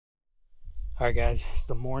Alright guys, it's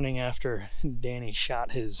the morning after Danny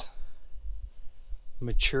shot his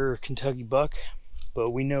mature Kentucky buck,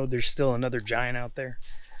 but we know there's still another giant out there.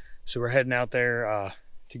 So we're heading out there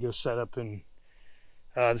to go set up in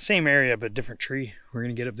the same area but a different tree. We're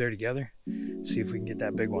going to get up there together, see if we can get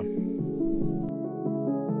that big one.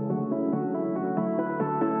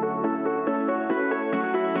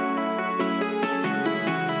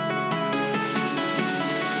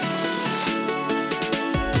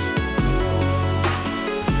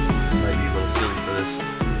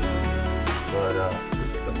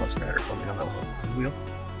 Or something on that wheel.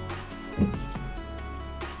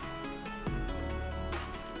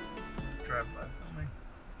 Drive by filming.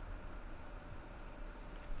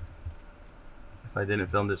 If I didn't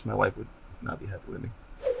film this, my wife would not be happy with me.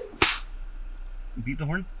 You beat the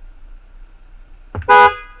horn?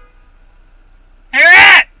 Hey,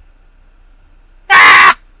 rat!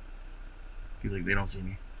 Ah! Feel like they don't see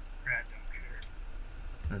me. Rat don't care.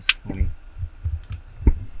 That's funny.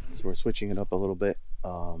 So we're switching it up a little bit.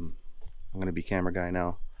 I'm going to be camera guy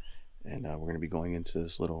now, and we're going to be going into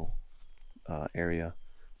this little area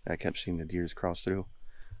that I kept seeing the deers cross through.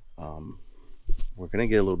 We're going to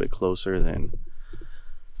get a little bit closer than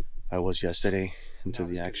I was yesterday into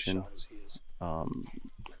the action,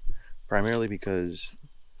 primarily because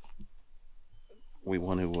we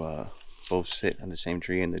want to both sit on the same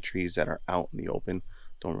tree, and the trees that are out in the open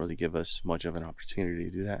don't really give us much of an opportunity to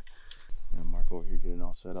do that. And Mark over here getting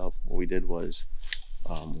all set up. What we did was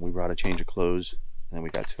we brought a change of clothes, and we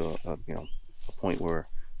got to a point where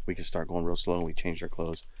we could start going real slow, and we changed our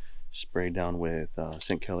clothes, sprayed down with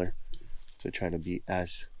scent killer to try to be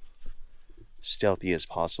as stealthy as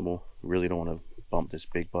possible. We really don't want to bump this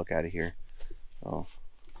big buck out of here. So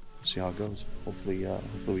see how it goes. Hopefully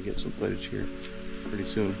we get some footage here pretty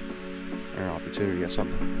soon, or an opportunity at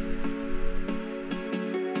something.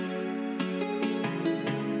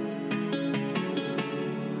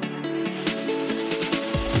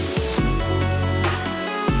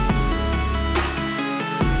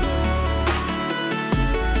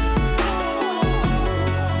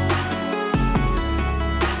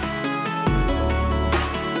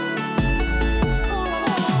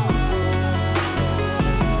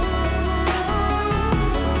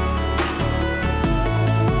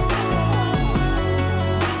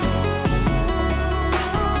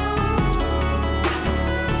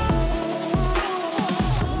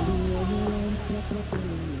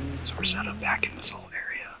 So we're set up back in this little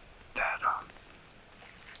area that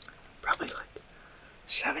probably like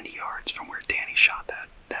 70 yards from where Danny shot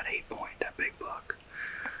that 8-point, that big buck.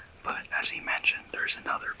 But as he mentioned, there's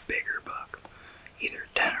another bigger buck, either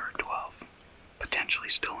 10 or 12, potentially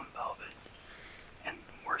still in velvet. And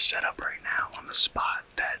we're set up right now on the spot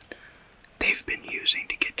that they've been using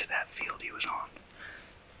to get to that field he was on.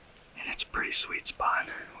 And it's a pretty sweet spot.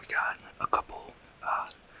 We got a couple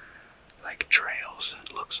like trails.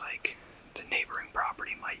 It looks like the neighboring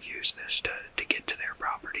property might use this to get to their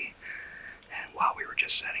property. And while we were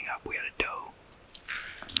just setting up, we had a doe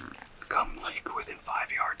come like within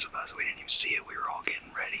 5 yards of us. We didn't even see it. We were all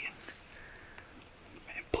getting ready, and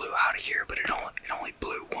it blew out of here, but it only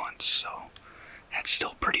blew once, so it's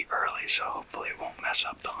still pretty early, so hopefully it won't mess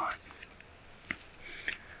up the hunt.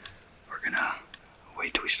 We're gonna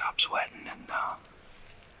wait till we stop sweating, and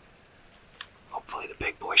hopefully the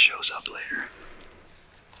big boy shows up later.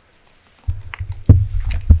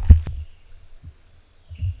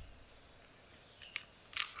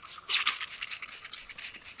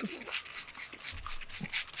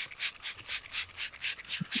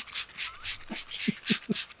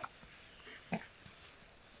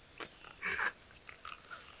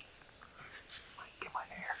 Get my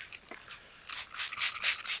hair.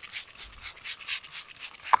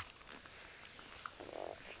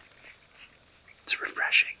 It's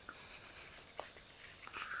refreshing.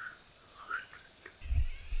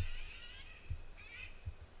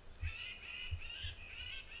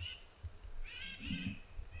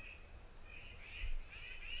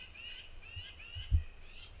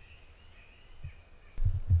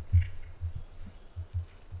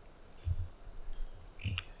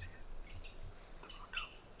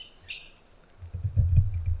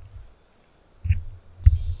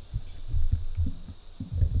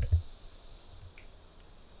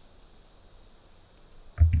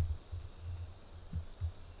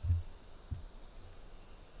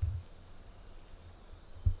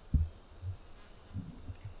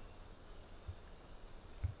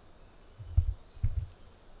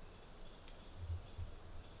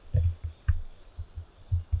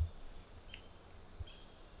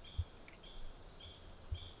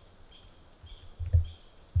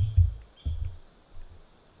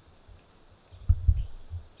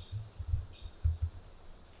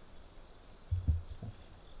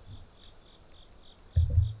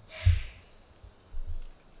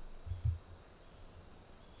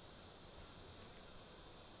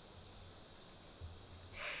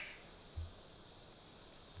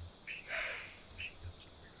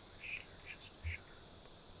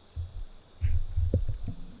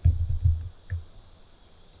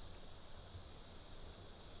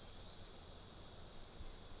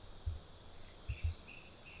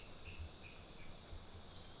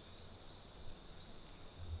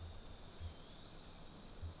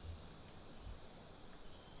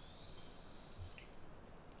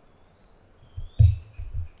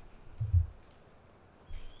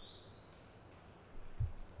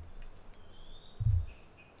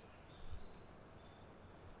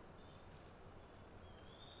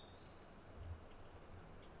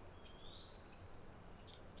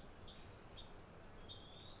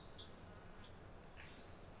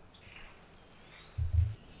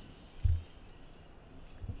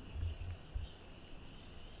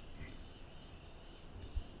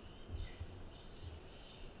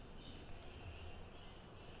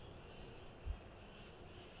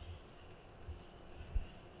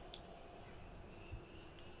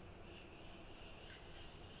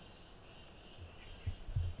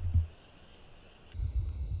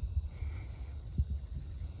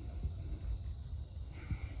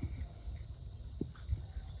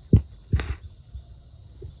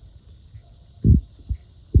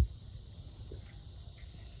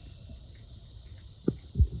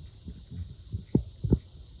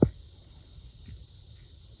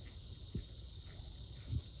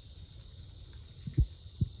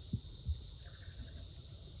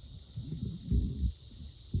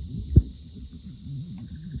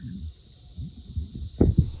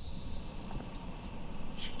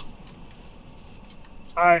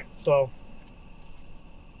 Alright, so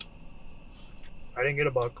I didn't get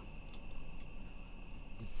a buck.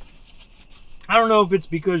 I don't know if it's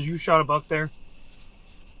because you shot a buck there,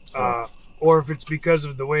 or if it's because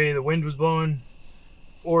of the way the wind was blowing,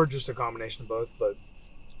 or just a combination of both. But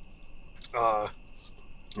yeah,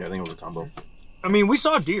 I think it was a combo. I mean, we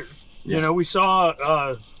saw deer. Yeah. You know, we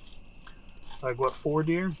saw like what, 4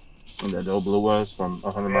 deer? And that doe blew us from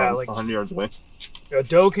 100 yards away. A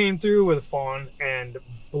doe came through with a fawn and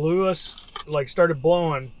blew us, like started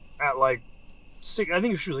blowing at like I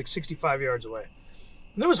think she was like 65 yards away.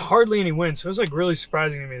 And there was hardly any wind, so it was like really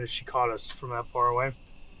surprising to me that she caught us from that far away.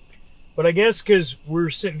 But I guess because we're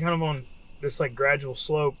sitting kind of on this like gradual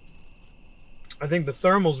slope, I think the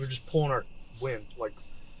thermals were just pulling our wind like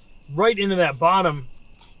right into that bottom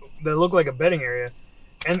that looked like a bedding area.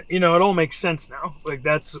 And you know, it all makes sense now. Like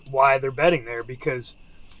that's why they're bedding there, because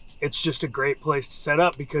it's just a great place to set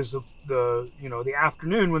up, because the you know, the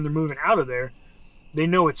afternoon when they're moving out of there, they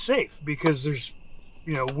know it's safe because there's,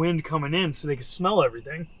 you know, wind coming in, so they can smell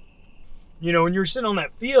everything. You know, when you're sitting on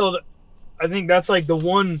that field, I think that's like the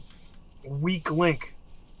one weak link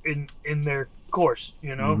in their course,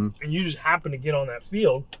 you know? Mm-hmm. And you just happen to get on that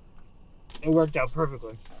field. It worked out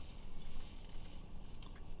perfectly.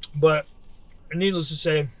 But needless to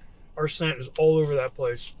say, our scent is all over that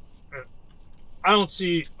place. And I don't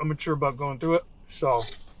see a mature buck going through it, so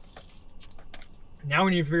now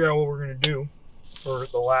we need to figure out what we're going to do for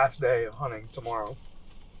the last day of hunting tomorrow.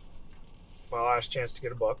 My last chance to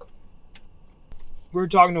get a buck. We were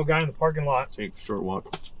talking to a guy in the parking lot. Take a short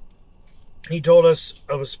walk. He told us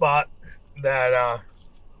of a spot that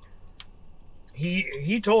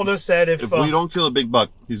he told us that if we don't kill a big buck,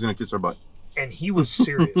 he's gonna kiss our butt. And he was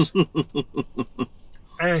serious.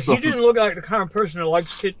 And So- he didn't look like the kind of person that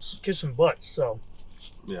likes kissing butts. So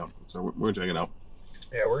Yeah, so we're checking it out.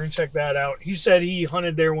 yeah, we're gonna check that out. He said he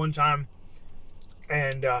hunted there one time.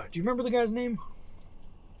 And do you remember the guy's name?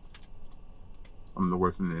 I'm the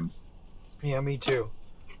working name. Yeah, me too.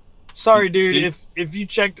 Sorry, dude. Pete? If you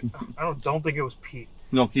checked, I don't think it was Pete.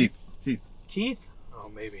 No, Keith. Keith? Oh,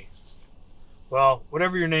 maybe. Well,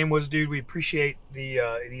 whatever your name was, dude, we appreciate the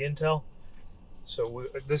intel. So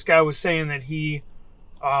this guy was saying that he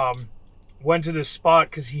went to this spot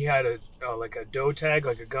because he had like a doe tag,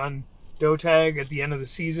 like a gun doe tag at the end of the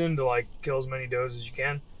season to like kill as many does as you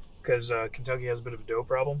can, because Kentucky has a bit of a doe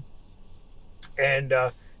problem. And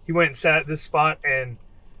he went and sat at this spot, and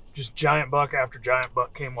just giant buck after giant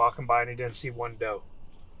buck came walking by, and he didn't see one doe.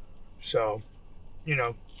 So, you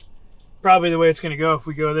know, probably the way it's going to go if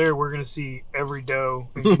we go there, we're going to see every doe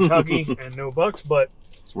in Kentucky and no bucks, but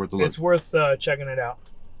It's worth the look. it's worth checking it out.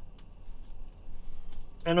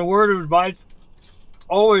 And a word of advice,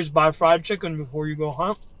 always buy fried chicken before you go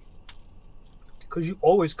hunt, because you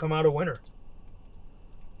always come out a winner.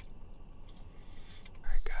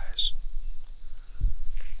 Alright, guys.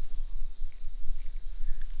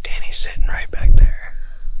 Danny's sitting right back there.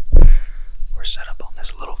 We're set up on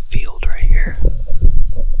this little field right here.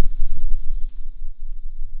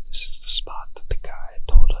 This is the spot that the guy had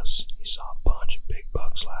told us he saw a bunch of big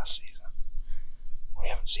bucks last season. We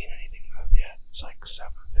haven't seen anything move yet. It's like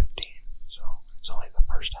 7:15, so it's only the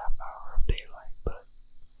first half hour of daylight, but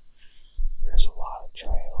there's a lot of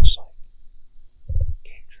trails, like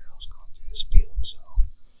game trails going through this field, so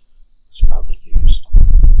it's probably used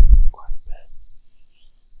quite a bit.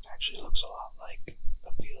 It actually looks a lot like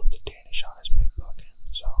a field that Danny shot his big buck in,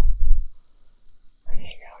 so we're gonna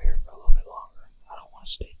hang out here for a little bit longer. I don't want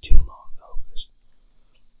to stay too long though, because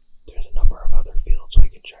there's a number of other fields we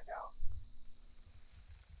can check out.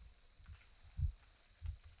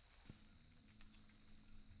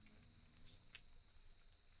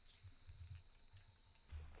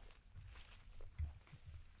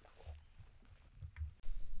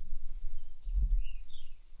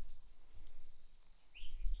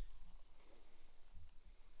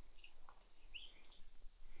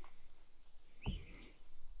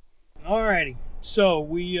 Alrighty, so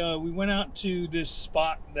we went out to this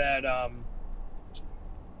spot that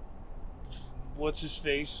what's his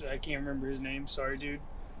face? I can't remember his name. Sorry, dude.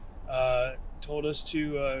 Told us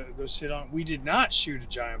to go sit on. We did not shoot a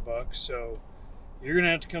giant buck, so you're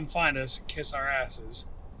gonna have to come find us and kiss our asses.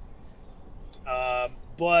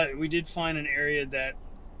 But we did find an area that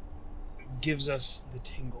gives us the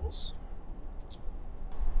tingles.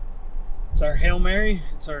 It's our Hail Mary.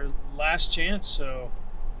 It's our last chance, so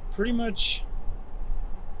pretty much,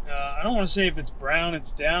 I don't want to say if it's brown,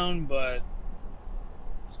 it's down, but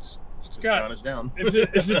if it's got Down is down.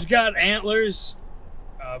 if it's got antlers,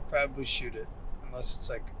 I'll probably shoot it, unless it's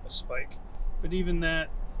like a spike. But even that,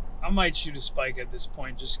 I might shoot a spike at this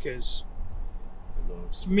point, just because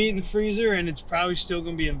those. It's meat in the freezer, and it's probably still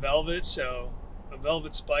going to be in velvet, so a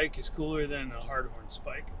velvet spike is cooler than a hardhorn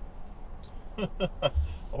spike.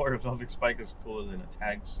 Or a velvet spike is cooler than a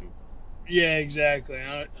tag soup. Yeah, exactly.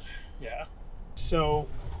 Yeah. So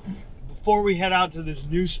before we head out to this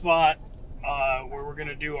new spot where we're going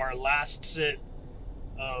to do our last sit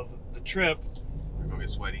of the trip. We're going to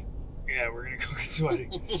get sweaty. Yeah, we're going to go get sweaty.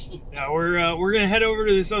 Now we're going to head over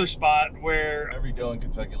to this other spot where... Every doe in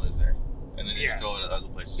Kentucky lives there. And then they Yeah. just go to other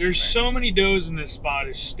places. There's so many does in this spot,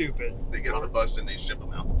 it's stupid. They get on a bus and they ship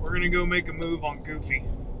them out. We're going to go make a move on Goofy.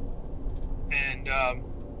 And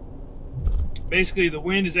basically the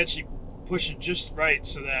wind is actually pushing just right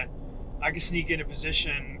so that I can sneak into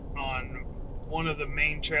position on one of the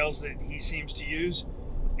main trails that he seems to use,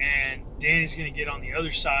 and Danny's going to get on the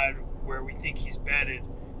other side where we think he's bedded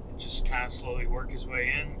and just kind of slowly work his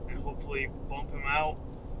way in and hopefully bump him out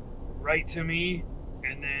right to me,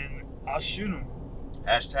 and then I'll shoot him.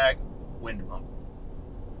 Hashtag wind bump.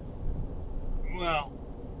 Well,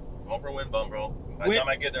 Bumper wind bump, bro. By the time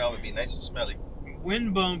I get there, I'm going to be nice and smelly.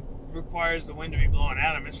 wind bump requires the wind to be blowing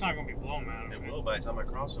at him. It's not going to be blowing at him. It will by the time I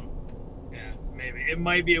cross them. Yeah, maybe. It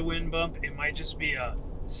might be a wind bump. It might just be a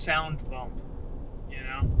sound bump, you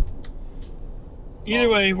know? Either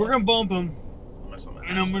way, we're going to bump him,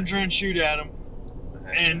 and I'm going to try and shoot at him.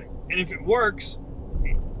 And if it works,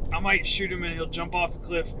 I might shoot him and he'll jump off the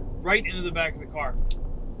cliff right into the back of the car.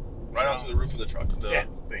 Right onto the roof of the truck, the Yeah.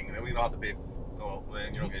 thing. And then we don't have to pay. Well,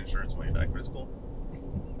 then you don't get insurance money back, but it's cool.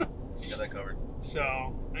 Got that covered.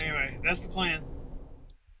 So, anyway, that's the plan.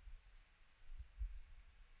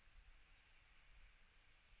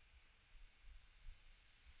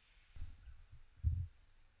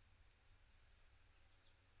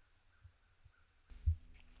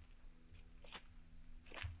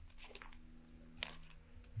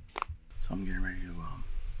 So I'm getting ready to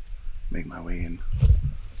make my way in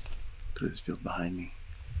through this field behind me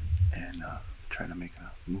and try to make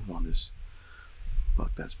a move on this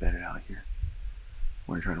buck that's bedded out here.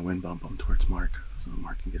 We're trying to wind bump him towards Mark so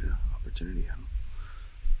Mark can get an opportunity at him.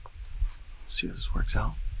 See how this works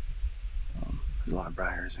out. There's a lot of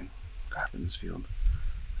briars and crap in this field,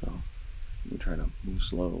 so we try to move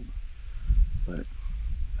slow, but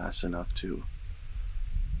fast enough to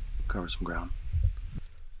cover some ground.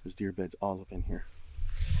 There's deer beds all up in here.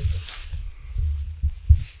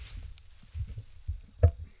 I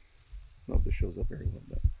don't know if this shows up very well,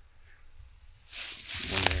 but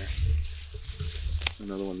one there,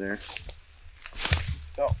 another one there.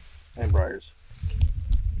 Oh, and briars.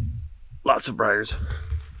 Lots of briars.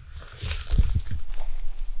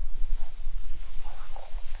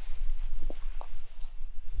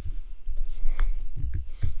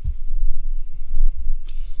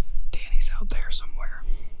 Danny's out there somewhere.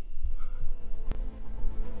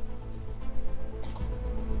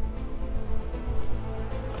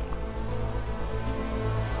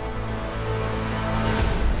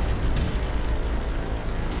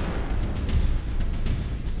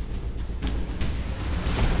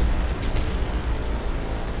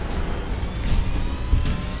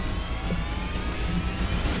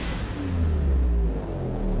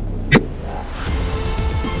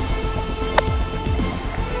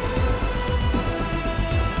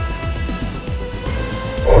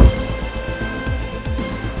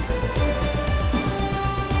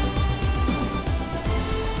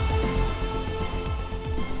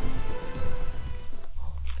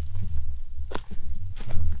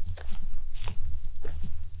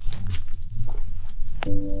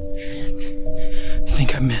 I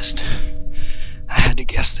think I missed. I had to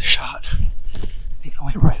guess the shot. I think I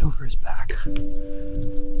went right over his back. Damn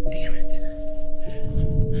it.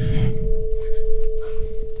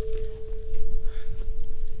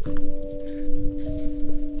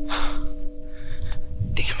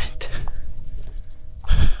 Damn it.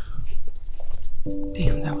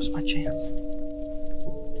 Damn, that was my chance.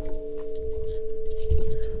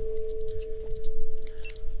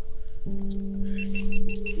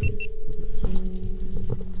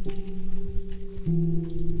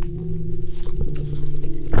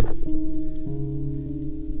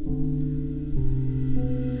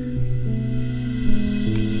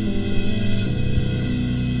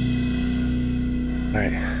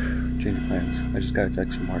 Alright, change of plans. I just got a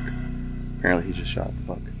text from Mark. Apparently he just shot the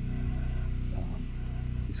buck.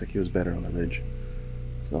 Looks like he was better on the ridge.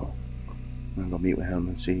 So I'm gonna go meet with him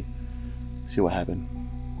and see what happened.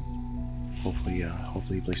 Hopefully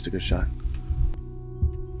he placed a good shot.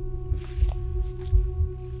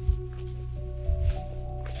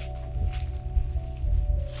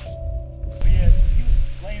 Yeah, so he was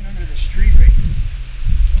laying under the street right here.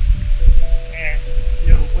 And,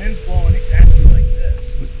 you know, the wind's blowing exactly like this.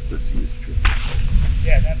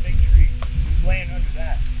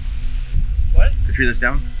 tree that's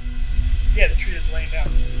down? Yeah, the tree that's laying down.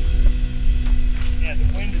 Yeah, the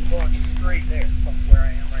wind is blowing straight there from where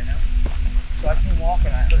I am right now. So I came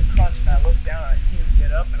walking, I heard a crunch, and I looked down and I seen him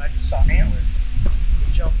get up, and I just saw antlers.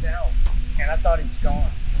 He jumped down, and I thought he was gone.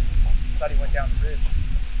 I thought he went down the ridge.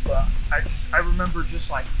 But I remember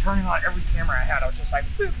just like turning on every camera I had. I was just like,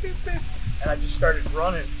 boop, boop, boop. And I just started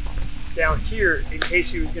running down here in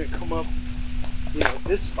case he was going to come up, you know,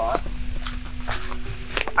 this spot.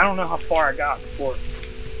 I don't know how far I got before,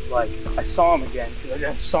 like, I saw him again, because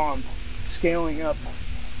I just saw him scaling up.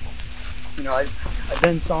 You know, I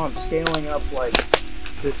then saw him scaling up like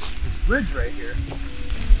this ridge right here.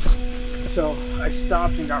 So I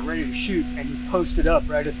stopped and got ready to shoot, and he posted up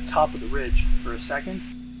right at the top of the ridge for a second.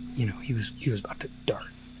 You know, he was about to dart,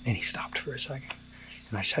 and he stopped for a second.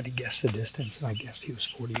 And I just had to guess the distance, and I guessed he was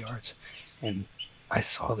 40 yards. And I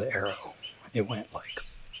saw the arrow. It went like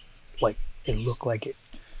it looked like it.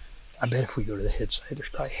 I bet if we go to the hit side, there's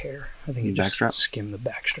probably hair. I think it just skimmed the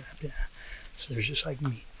backstrap, yeah. So there's just like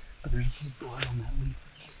meat. But there's blood on that leaf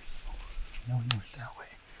right here. No, he went that way.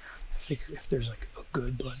 I figure if there's like a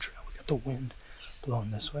good blood trail, we got the wind blowing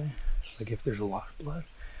this way. Like if there's a lot of blood,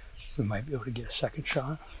 we might be able to get a second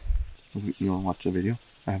shot. You want to watch the video?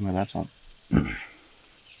 I have my laptop.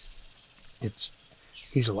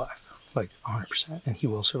 He's alive, like 100%, and he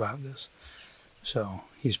will survive this. So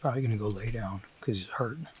he's probably going to go lay down because he's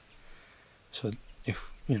hurt. So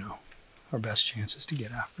if, you know, our best chance is to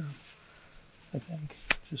get after him, I think.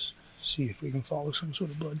 Just see if we can follow some sort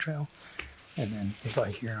of blood trail. And then if I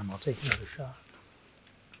hear him, I'll take another shot.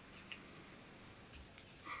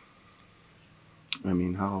 I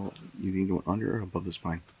mean, how, you think it went under or above the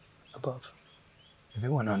spine? Above. If it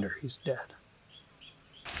went under, he's dead.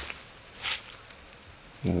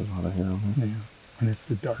 Yeah, there's a lot of hair on there. Yeah, and it's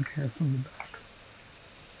the dark hair from the back.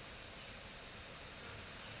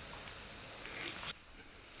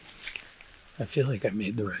 I feel like I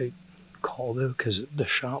made the right call though, because the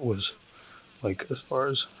shot was like, as far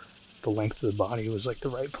as the length of the body, was like the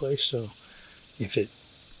right place. So if it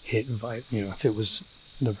hit, you know, if it was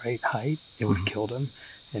the right height, it would have killed him.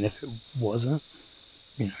 And if it wasn't,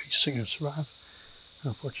 you know, he's still gonna survive.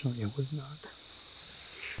 Unfortunately, it was not.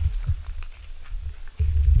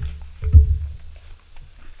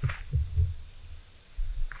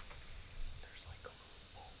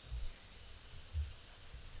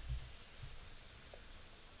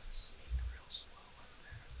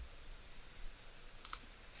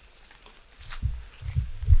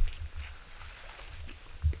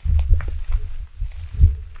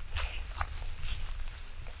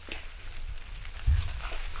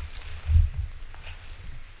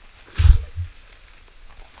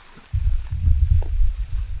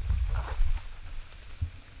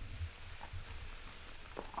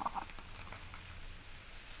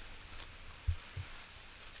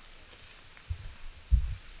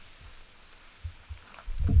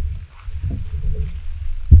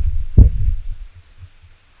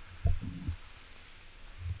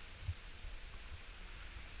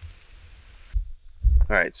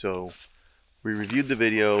 Alright, so we reviewed the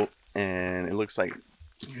video, and it looks like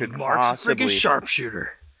it could Mark's a freaking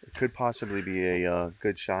sharpshooter. It could possibly be a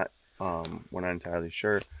good shot. We're not entirely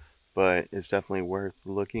sure, but it's definitely worth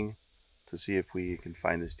looking to see if we can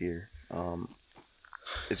find this deer.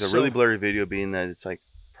 It's a really blurry video, being that it's like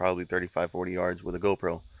probably 35-40 yards with a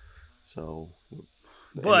GoPro, so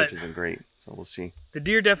the image isn't great. So we'll see. The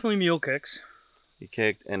deer definitely mule kicks. He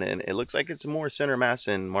kicked, and it looks like it's more center mass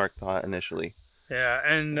than Mark thought initially. Yeah,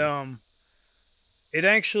 and it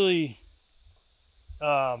actually,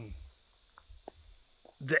 the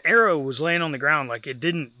arrow was laying on the ground, like it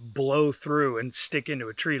didn't blow through and stick into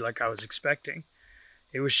a tree like I was expecting.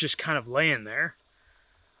 It was just kind of laying there.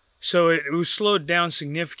 So it was slowed down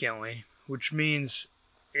significantly, which means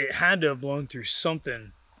it had to have blown through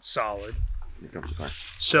something solid. Here comes the car.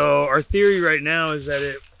 So our theory right now is that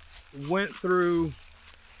it went through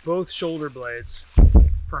both shoulder blades,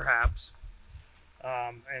 perhaps.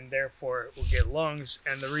 And therefore it will get lungs.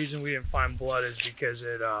 And the reason we didn't find blood is because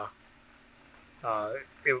it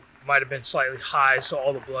might have been slightly high, so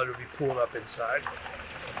all the blood would be pooled up inside.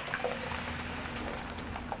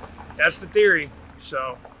 That's the theory.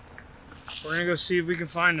 So we're gonna go see if we can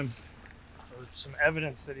find him, or some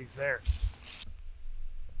evidence that he's there.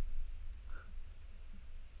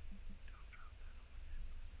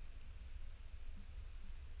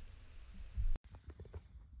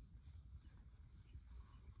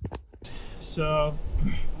 So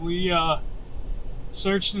we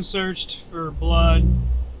searched and searched for blood,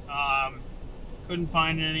 couldn't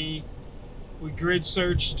find any. We grid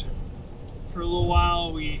searched for a little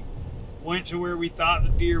while. We went to where we thought the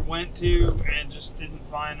deer went to and just didn't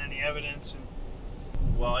find any evidence. And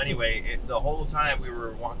Well, anyway, the whole time we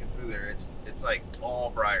were walking through there, it's like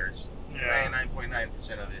all briars. yeah, 99.9%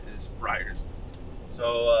 of it is briars.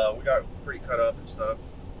 So we got pretty cut up and stuff.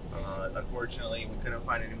 Unfortunately, we couldn't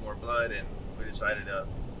find any more blood, and we decided to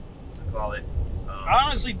call it. I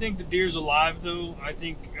honestly think the deer's alive though. I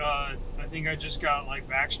think I just got like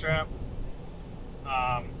backstrap.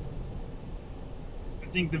 I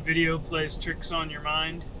think the video plays tricks on your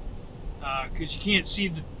mind because you can't see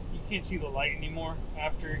the light anymore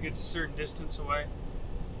after it gets a certain distance away.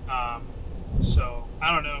 So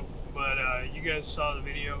I don't know, but you guys saw the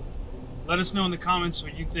video. Let us know in the comments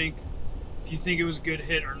what you think. If you think it was a good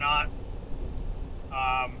hit or not.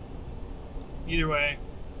 Either way,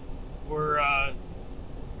 we're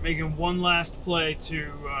making one last play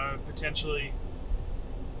to potentially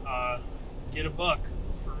get a buck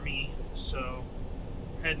for me. So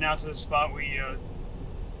heading out to the spot we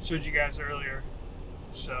showed you guys earlier.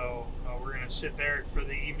 So we're gonna sit there for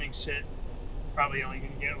the evening sit. Probably only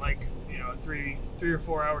gonna get like a 3 or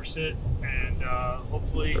 4 hour sit, and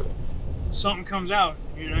hopefully something comes out.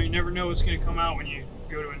 You never know what's gonna come out when you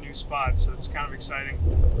go to a new spot, so it's kind of exciting.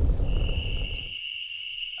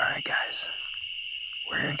 Alright guys,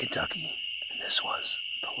 we're here in Kentucky, and this was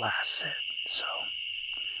the last sit, so...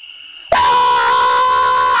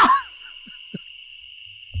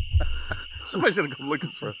 Somebody's gonna come looking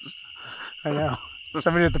for us. I know.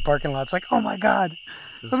 Somebody at the parking lot's like, oh my god,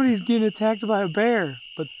 somebody's getting attacked by a bear.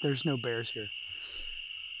 But there's no bears here.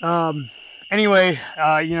 Anyway,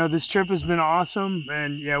 this trip has been awesome.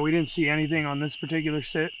 And yeah, we didn't see anything on this particular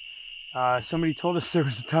sit. Somebody told us there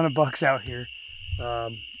was a ton of bucks out here. I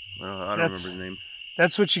don't remember his name.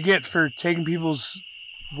 That's what you get for taking people's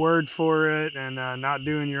word for it and not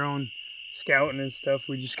doing your own scouting and stuff.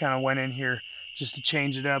 We just kind of went in here just to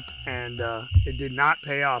change it up, and it did not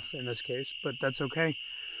pay off in this case, but that's okay.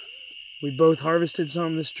 We both harvested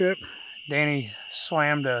some this trip. Danny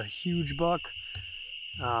slammed a huge buck.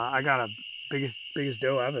 I got a biggest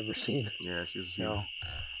doe I've ever seen. Yeah, she was. So,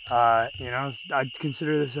 I'd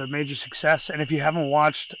consider this a major success. And if you haven't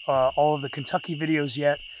watched all of the Kentucky videos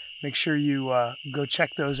yet, make sure you go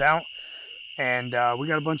check those out. And we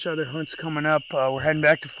got a bunch of other hunts coming up. We're heading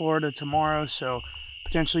back to Florida tomorrow, so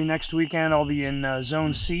potentially next weekend I'll be in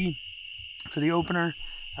Zone C for the opener.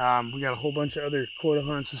 We got a whole bunch of other quota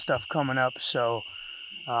hunts and stuff coming up. So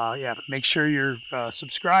yeah, make sure you're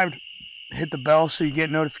subscribed. Hit the bell so you get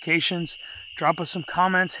notifications. Drop us some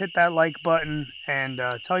comments, hit that like button, and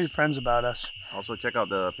tell your friends about us. Also check out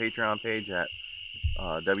the Patreon page at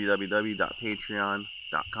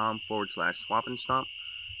www.patreon.com/swampandstomp.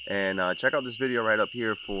 And check out this video right up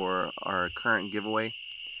here for our current giveaway.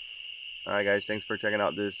 Alright guys, thanks for checking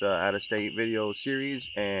out this out-of-state video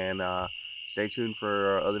series, and stay tuned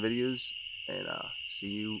for other videos, and see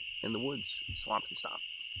you in the woods. Swamp and Stomp.